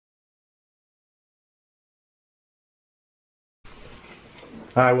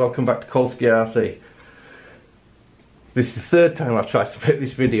Hi, welcome back to X8SE. This is the third time I've tried to make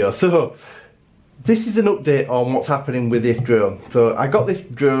this video. So, this is an update on what's happening with this drone. So, I got this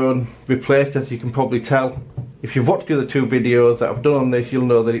drone replaced, as you can probably tell. If you've watched the other two videos that I've done on this, you'll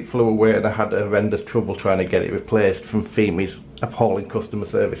know that it flew away and I had horrendous trouble trying to get it replaced from Fimi's appalling customer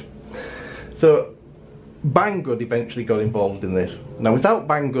service. So, Banggood eventually got involved in this. Now, without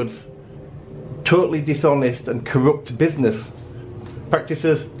Banggood's totally dishonest and corrupt business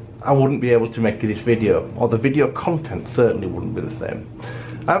practices, I wouldn't be able to make this video, or the video content certainly wouldn't be the same.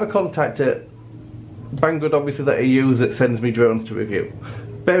 I have a contact at Banggood, obviously, that I use that sends me drones to review.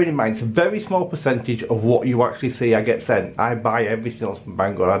 Bearing in mind, it's a very small percentage of what you actually see I get sent. I buy everything else from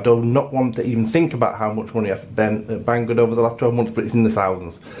Banggood. I do not want to even think about how much money I've spent at Banggood over the last 12 months, but it's in the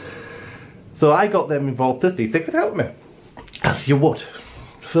thousands. So I got them involved to see if they could help me, as you would.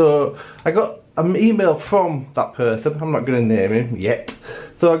 So I got an email from that person. I'm not going to name him yet.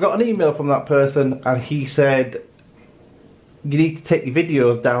 So I got an email from that person and he said, you need to take your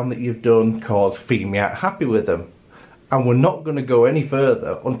videos down that you've done because Fimi aren't happy with them. And we're not going to go any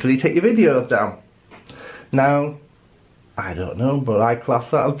further until you take your videos down. Now, I don't know, but I class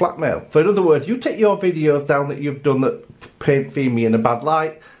that as blackmail. So in other words, you take your videos down that you've done that paint Fimi in a bad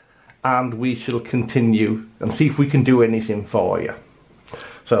light, and we shall continue and see if we can do anything for you.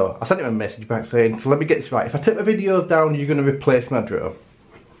 So I sent him a message back saying, so let me get this right, if I take my videos down, you're going to replace my drone?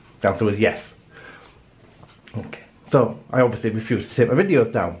 The answer was yes. Okay, so I obviously refused to take my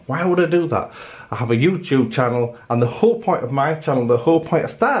videos down. Why would I do that? I have a YouTube channel, and the whole point of my channel, the whole point I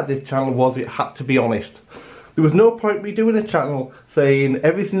started this channel was it had to be honest. There was no point me doing a channel saying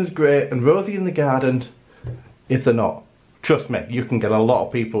everything's great and rosy in the garden if they're not. Trust me, you can get a lot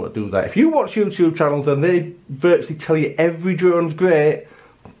of people that do that. If you watch YouTube channels and they virtually tell you every drone's great,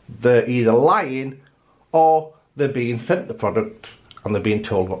 they're either lying or they're being sent the product and they're being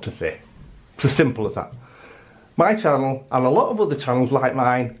told what to say. It's as simple as that. My channel and a lot of other channels like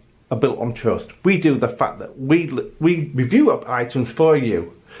mine are built on trust. We do the fact that we review items for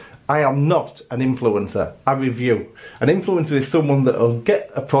you. I am not an influencer. I review. An influencer is someone that will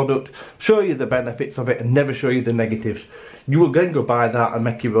get a product, show you the benefits of it and never show you the negatives. You will then go buy that and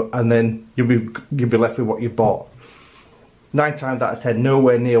make you, and then you'll be left with what you bought. 9 times out of 10,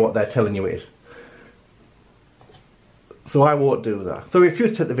 nowhere near what they're telling you it is. So I won't do that. So I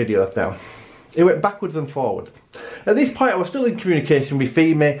refused to take the videos down. It went backwards and forwards. At this point I was still in communication with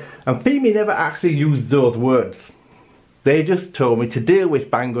Fimi, and Fimi never actually used those words. They just told me to deal with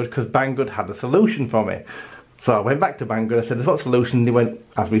Banggood because Banggood had a solution for me. So I went back to Banggood, I said, what solution? They went,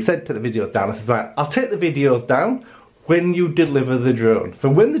 as we said, take the videos down. I said, right, I'll take the videos down when you deliver the drone. So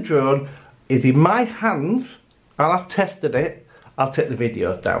when the drone is in my hands and I've tested it, I'll take the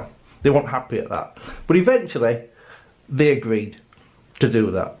videos down. They weren't happy at that. But eventually, they agreed to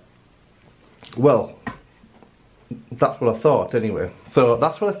do that. Well, that's what I thought anyway. So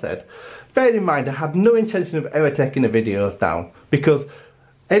that's what I said. Bearing in mind, I had no intention of ever taking the videos down because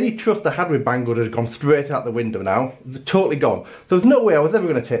any trust I had with Banggood has gone straight out the window now. They're totally gone. So there's no way I was ever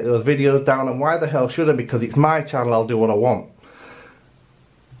going to take those videos down, and why the hell should I? Because it's my channel, I'll do what I want.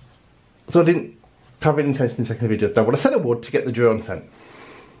 So I didn't have any intention of taking the videos down, but I said I would to get the drone sent.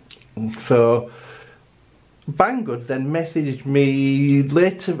 So Banggood then messaged me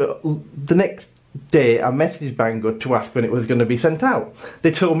later, the next day I messaged Banggood to ask when it was going to be sent out.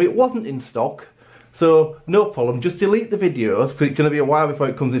 They told me it wasn't in stock, so no problem, just delete the videos because it's going to be a while before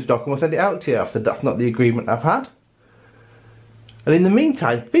it comes in stock and we'll send it out to you. I said that's not the agreement I've had. And in the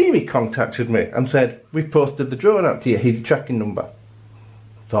meantime, Fimi contacted me and said, we've posted the drone out to you, here's the tracking number.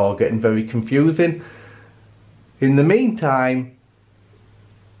 It's all getting very confusing. In the meantime,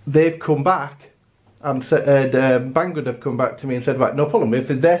 they've come back and said, Banggood have come back to me and said, right, no problem, if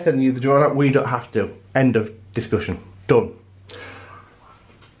they're sending you the drone out, we don't have to. End of discussion. Done.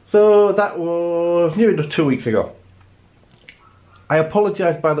 So that was nearly 2 weeks ago. I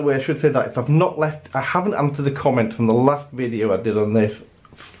apologise, by the way, I should say that if I've not left, I haven't answered the comments from the last video I did on this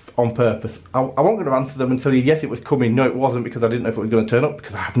on purpose. I wasn't going to answer them and tell you, yes, it was coming, no it wasn't, because I didn't know if it was going to turn up,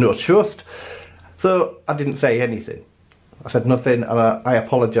 because I have no trust. So I didn't say anything. I said nothing, and I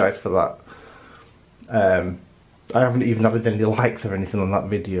apologise for that. I haven't even added any likes or anything on that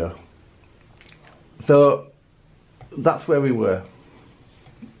video. So that's where we were.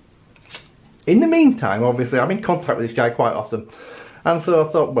 In the meantime, obviously, I'm in contact with this guy quite often. And so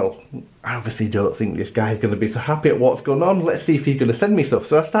I thought, well, I obviously don't think this guy's going to be so happy at what's going on. Let's see if he's going to send me stuff.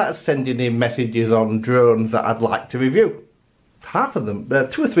 So I started sending him messages on drones that I'd like to review. half of them,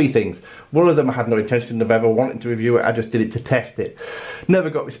 2 or 3 things. One of them I had no intention of ever wanting to review it, I just did it to test it. Never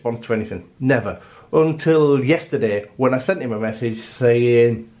got response to anything, never. Until yesterday when I sent him a message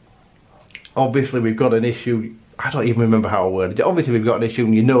saying, obviously we've got an issue. I don't even remember how I worded it. Obviously we've got an issue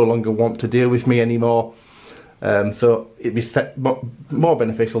and you no longer want to deal with me anymore. So it'd be more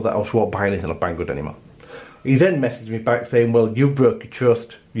beneficial that I just won't buy anything on Banggood anymore. He then messaged me back saying, well, you broke your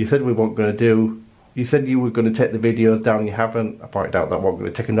trust. You said we weren't going to do. You said you were going to take the videos down, you haven't. I pointed out that I wasn't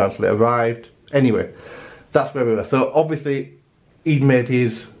going to take them down until it arrived. Anyway, that's where we were. So obviously he'd made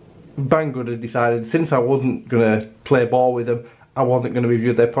his, Banggood had decided, since I wasn't going to play ball with them, I wasn't going to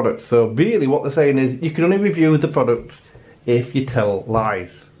review their products. So really what they're saying is, you can only review the products if you tell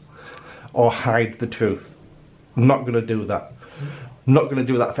lies or hide the truth. I'm not going to do that. I'm not going to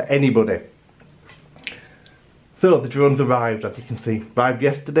do that for anybody. So the drones arrived, as you can see, arrived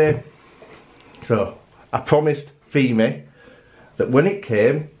yesterday. So I promised Fimi that when it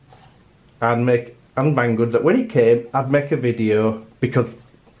came, and Banggood, that when it came, I'd make a video, because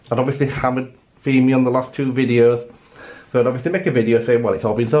I'd obviously hammered Fimi on the last 2 videos. So I'd obviously make a video saying, well, it's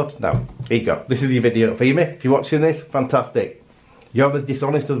all been sorted now. Here you go. This is your video, Fimi. If you're watching this, fantastic. You're as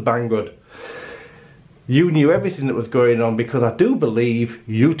dishonest as Banggood. You knew everything that was going on, because I do believe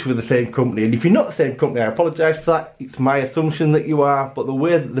you two are the same company. And if you're not the same company, I apologise for that. It's my assumption that you are, but the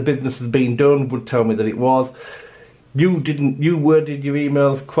way that the business has been done would tell me that it was. You worded your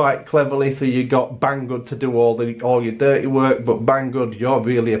emails quite cleverly, so you got Banggood to do all your dirty work. But Banggood, you're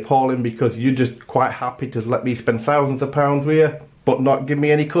really appalling, because you're just quite happy to let me spend thousands of pounds with you, but not give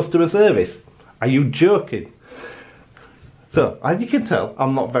me any customer service. Are you joking? So, as you can tell,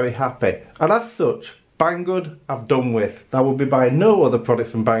 I'm not very happy. And as such, Banggood I've done with. I will be buying no other products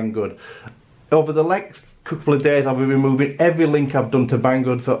from Banggood. Over the next couple of days I'll be removing every link I've done to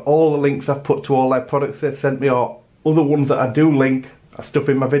Banggood, so all the links I've put to all their products they've sent me, or other ones that I do link, I stuff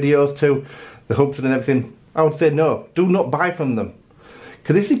in my videos to, the hubs and everything, I would say no, do not buy from them.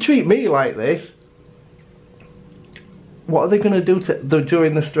 Because if they treat me like this, what are they going to do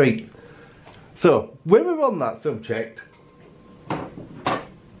during the street? So, when we're on that subject,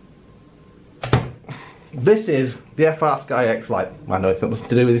 this is the FR Sky X Lite. I know it's not nothing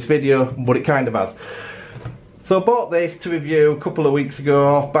to do with this video, but it kind of has. So I bought this to review a couple of weeks ago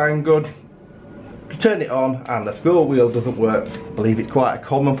off Banggood. Turn it on and the scroll wheel doesn't work. I believe it's quite a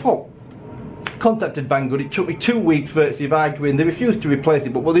common fault. Contacted Banggood, it took me 2 weeks virtually of arguing. They refused to replace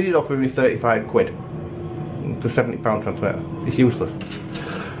it, but well, they did offer me 35 quid. It's a £70 transmitter. It's useless.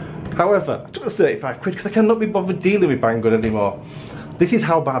 However, I took the 35 quid because I cannot be bothered dealing with Banggood anymore. This is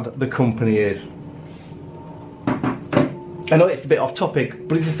how bad the company is. I know it's a bit off topic,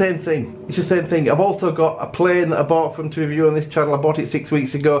 but it's the same thing. It's the same thing. I've also got a plane that I bought from to review on this channel. I bought it 6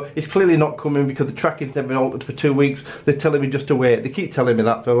 weeks ago. It's clearly not coming because the tracking's never been altered for 2 weeks. They're telling me just to wait. They keep telling me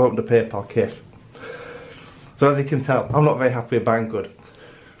that, so I opened a PayPal case. So as you can tell, I'm not very happy with Banggood.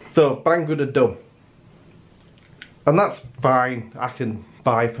 So Banggood are done. And that's fine. I can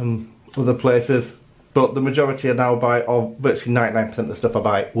buy from other places. But the majority I now buy, or virtually 99% of the stuff I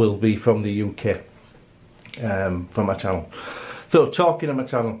buy, will be from the UK. From my channel. So talking on my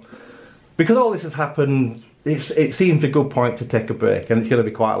channel, because all this has happened, it seems a good point to take a break, and it's going to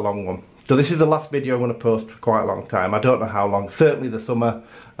be quite a long one. So this is the last video I'm going to post for quite a long time. I don't know how long, certainly the summer.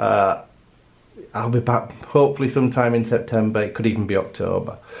 I'll be back hopefully sometime in September, it could even be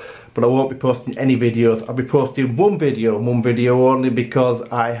October. But I won't be posting any videos. I'll be posting one video only, because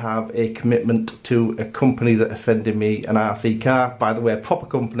I have a commitment to a company that is sending me an RC car. By the way, a proper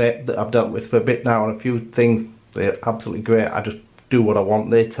company that I've dealt with for a bit now on a few things. They're absolutely great. I just do what I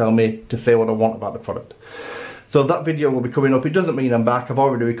want. They tell me to say what I want about the product. So that video will be coming up. It doesn't mean I'm back. I've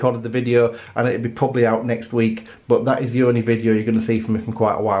already recorded the video and it'll be probably out next week. But that is the only video you're going to see from me from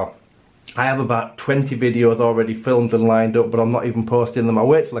quite a while. I have about 20 videos already filmed and lined up, but I'm not even posting them. I'll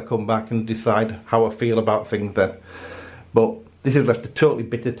wait till I come back and decide how I feel about things then. But this has left a totally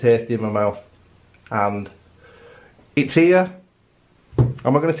bitter taste in my mouth. And it's here.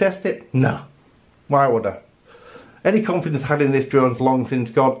 Am I going to test it? No. Why would I? Any confidence I had in this drone's long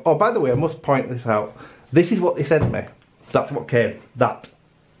since gone. Oh, by the way, I must point this out. This is what they sent me. That's what came. That.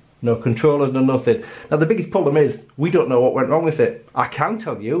 No controller, no nothing. Now the biggest problem is, we don't know what went wrong with it. I can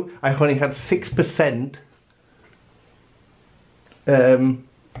tell you, I only had 6%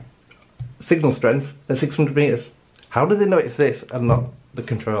 signal strength at 600 meters. How do they know it's this and not the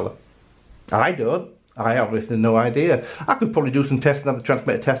controller? I don't. I obviously no idea. I could probably do some testing on the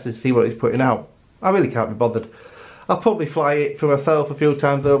transmitter tester to see what it's putting out. I really can't be bothered. I'll probably fly it for myself a few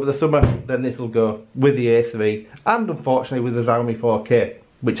times over the summer, then this will go with the A3 and unfortunately with the Xiaomi 4K.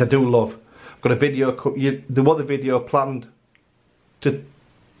 Which I do love. I've got a video, there was a video planned to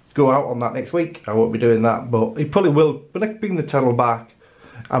go out on that next week. I won't be doing that, but it probably will. When I bring the channel back,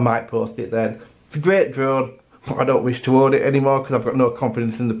 I might post it then. It's a great drone. I don't wish to own it anymore because I've got no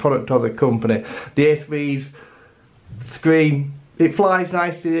confidence in the product or the company. The A3's screen, it flies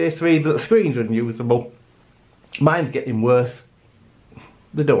nicely, the A3, but the screen's unusable. Mine's getting worse.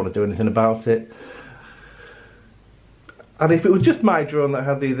 They don't want to do anything about it. And if it was just my drone that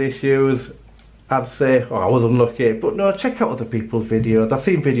had these issues, I'd say, oh, I was unlucky. But no, check out other people's videos. I've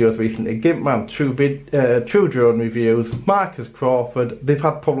seen videos recently. Gimpman, True Drone Reviews, Marcus Crawford. They've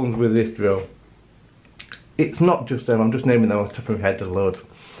had problems with this drone. It's not just them. I'm just naming them off the top of my head. There's loads.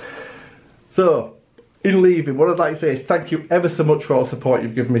 So, in leaving, what I'd like to say is thank you ever so much for all the support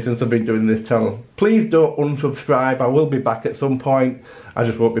you've given me since I've been doing this channel. Please don't unsubscribe. I will be back at some point. I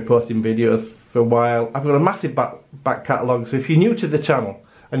just won't be posting videos for a while. I've got a massive back catalogue, so if you're new to the channel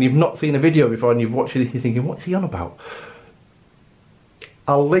and you've not seen a video before and you've watched this, you're thinking, what's he on about?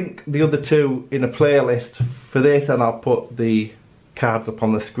 I'll link the other two in a playlist for this, and I'll put the cards up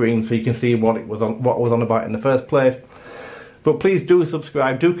on the screen so you can see what I was on about in the first place. But please do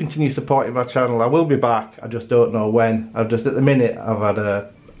subscribe, do continue supporting my channel. I will be back, I just don't know when. At the minute I've had an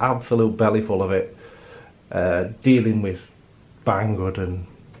absolute belly full of it, dealing with Banggood, and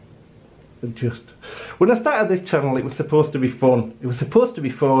just when I started this channel it was supposed to be fun. It was supposed to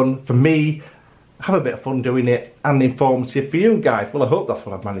be fun for me, have a bit of fun doing it, and informative for you guys. Well, I hope that's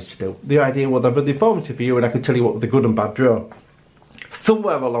what I've managed to do. The idea was I was informative for you and I could tell you what was the good and bad drone.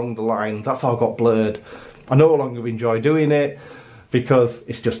 Somewhere along the line that's all got blurred. I no longer enjoy doing it because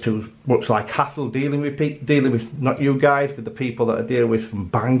it's just too much like hassle dealing with not you guys, with the people that I deal with from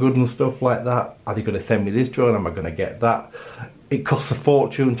Banggood and stuff like that. Are they going to send me this drone? Am I going to get that? It costs a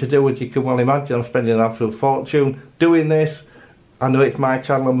fortune to do, as you can well imagine. I'm spending an absolute fortune doing this. I know it's my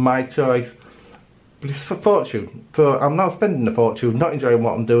channel and my choice, but it's a fortune. So I'm now spending a fortune, not enjoying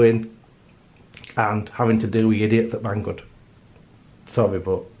what I'm doing, and having to deal with idiots at Banggood. Sorry,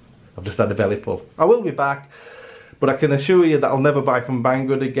 but I've just had a belly full. I will be back, but I can assure you that I'll never buy from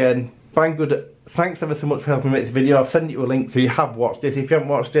Banggood again. Banggood, thanks ever so much for helping me make this video. I'll send you a link so you have watched this. If you haven't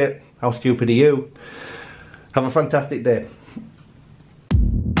watched it, how stupid are you? Have a fantastic day.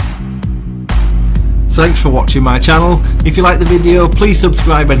 Thanks for watching my channel. If you like the video, please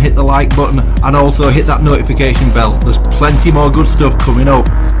subscribe and hit the like button, and also hit that notification bell. There's plenty more good stuff coming up.